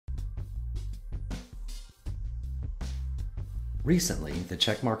Recently, the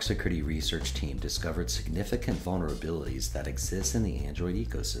Checkmark security research team discovered significant vulnerabilities that exist in the Android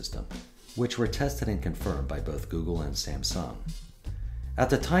ecosystem, which were tested and confirmed by both Google and Samsung. At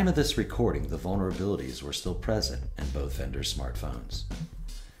the time of this recording, the vulnerabilities were still present in both vendors' smartphones.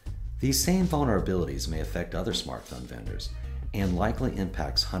 These same vulnerabilities may affect other smartphone vendors and likely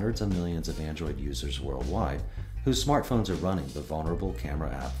impacts hundreds of millions of Android users worldwide whose smartphones are running the vulnerable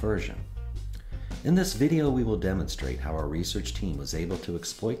camera app version. In this video, we will demonstrate how our research team was able to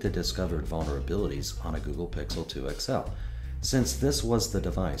exploit the discovered vulnerabilities on a Google Pixel 2 XL, since this was the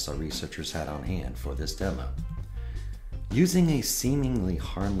device our researchers had on hand for this demo. Using a seemingly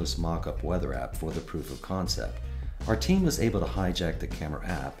harmless mock-up weather app for the proof of concept, our team was able to hijack the camera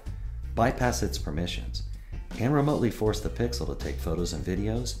app, bypass its permissions, and remotely force the Pixel to take photos and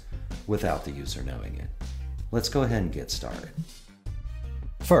videos without the user knowing it. Let's go ahead and get started.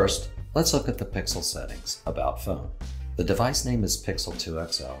 First, let's look at the Pixel settings, About Phone. The device name is Pixel 2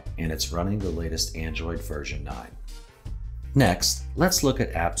 XL, and it's running the latest Android version 9. Next, let's look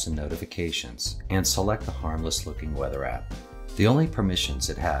at Apps and Notifications, and select the harmless-looking weather app. The only permissions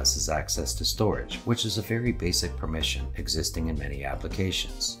it has is access to storage, which is a very basic permission existing in many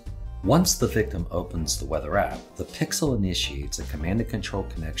applications. Once the victim opens the weather app, the Pixel initiates a command and control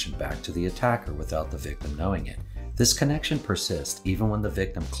connection back to the attacker without the victim knowing it. This connection persists even when the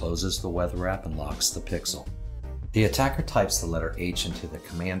victim closes the weather app and locks the Pixel. The attacker types the letter H into the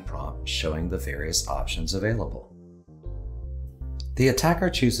command prompt, showing the various options available. The attacker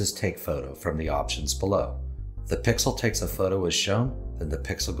chooses Take Photo from the options below. The Pixel takes a photo as shown, then the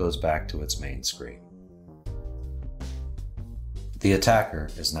Pixel goes back to its main screen. The attacker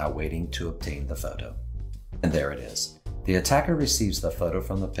is now waiting to obtain the photo. And there it is. The attacker receives the photo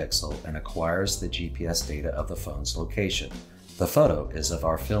from the Pixel and acquires the GPS data of the phone's location. The photo is of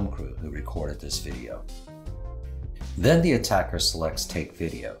our film crew who recorded this video. Then the attacker selects Take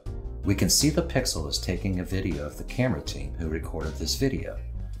Video. We can see the Pixel is taking a video of the camera team who recorded this video.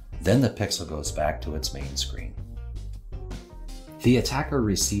 Then the Pixel goes back to its main screen. The attacker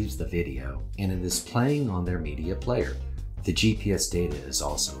receives the video and it is playing on their media player. The GPS data is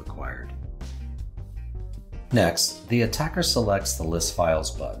also acquired. Next, the attacker selects the List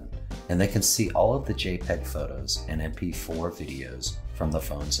Files button, and they can see all of the JPEG photos and MP4 videos from the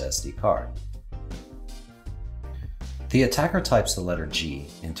phone's SD card. The attacker types the letter G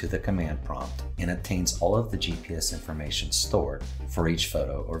into the command prompt and obtains all of the GPS information stored for each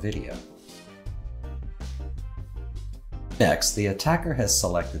photo or video. Next, the attacker has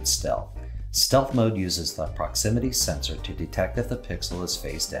selected Stealth. Stealth mode uses the proximity sensor to detect if the Pixel is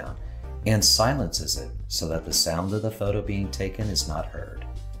face down and silences it so that the sound of the photo being taken is not heard.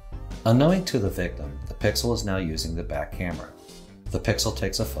 Unknowing to the victim, the Pixel is now using the back camera. The Pixel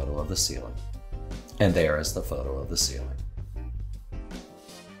takes a photo of the ceiling. And there is the photo of the ceiling.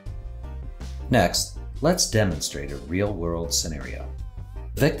 Next, let's demonstrate a real-world scenario.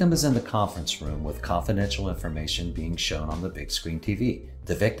 The victim is in the conference room with confidential information being shown on the big screen TV.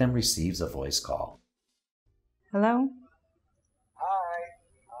 The victim receives a voice call. Hello? Hi,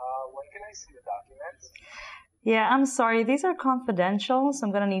 when can I see the documents? Yeah, I'm sorry. These are confidential, so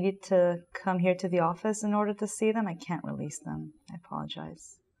I'm going to need you to come here to the office in order to see them. I can't release them. I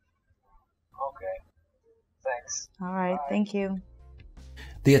apologize. Okay, thanks. All right, Bye. thank you.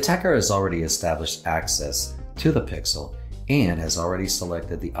 The attacker has already established access to the Pixel and has already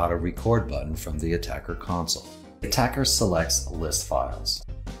selected the Auto Record button from the attacker console. The attacker selects List Files.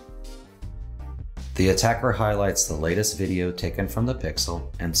 The attacker highlights the latest video taken from the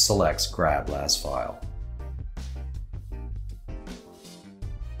Pixel and selects Grab Last File.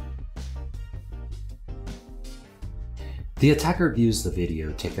 The attacker views the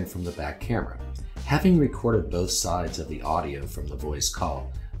video taken from the back camera. Having recorded both sides of the audio from the voice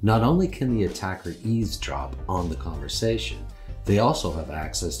call, not only can the attacker eavesdrop on the conversation, they also have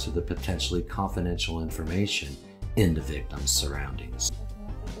access to the potentially confidential information in the victim's surroundings.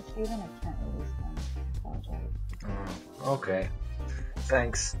 Okay,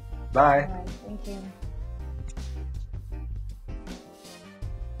 thanks. Bye. All right, thank you.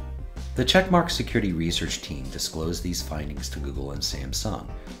 The Checkmark security research team disclosed these findings to Google and Samsung,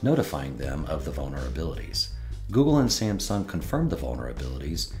 notifying them of the vulnerabilities. Google and Samsung confirmed the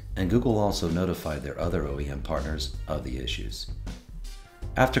vulnerabilities, and Google also notified their other OEM partners of the issues.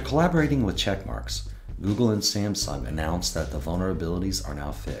 After collaborating with Checkmarks, Google and Samsung announced that the vulnerabilities are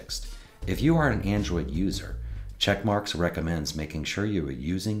now fixed. If you are an Android user, Checkmarks recommends making sure you are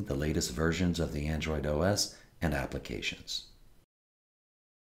using the latest versions of the Android OS and applications.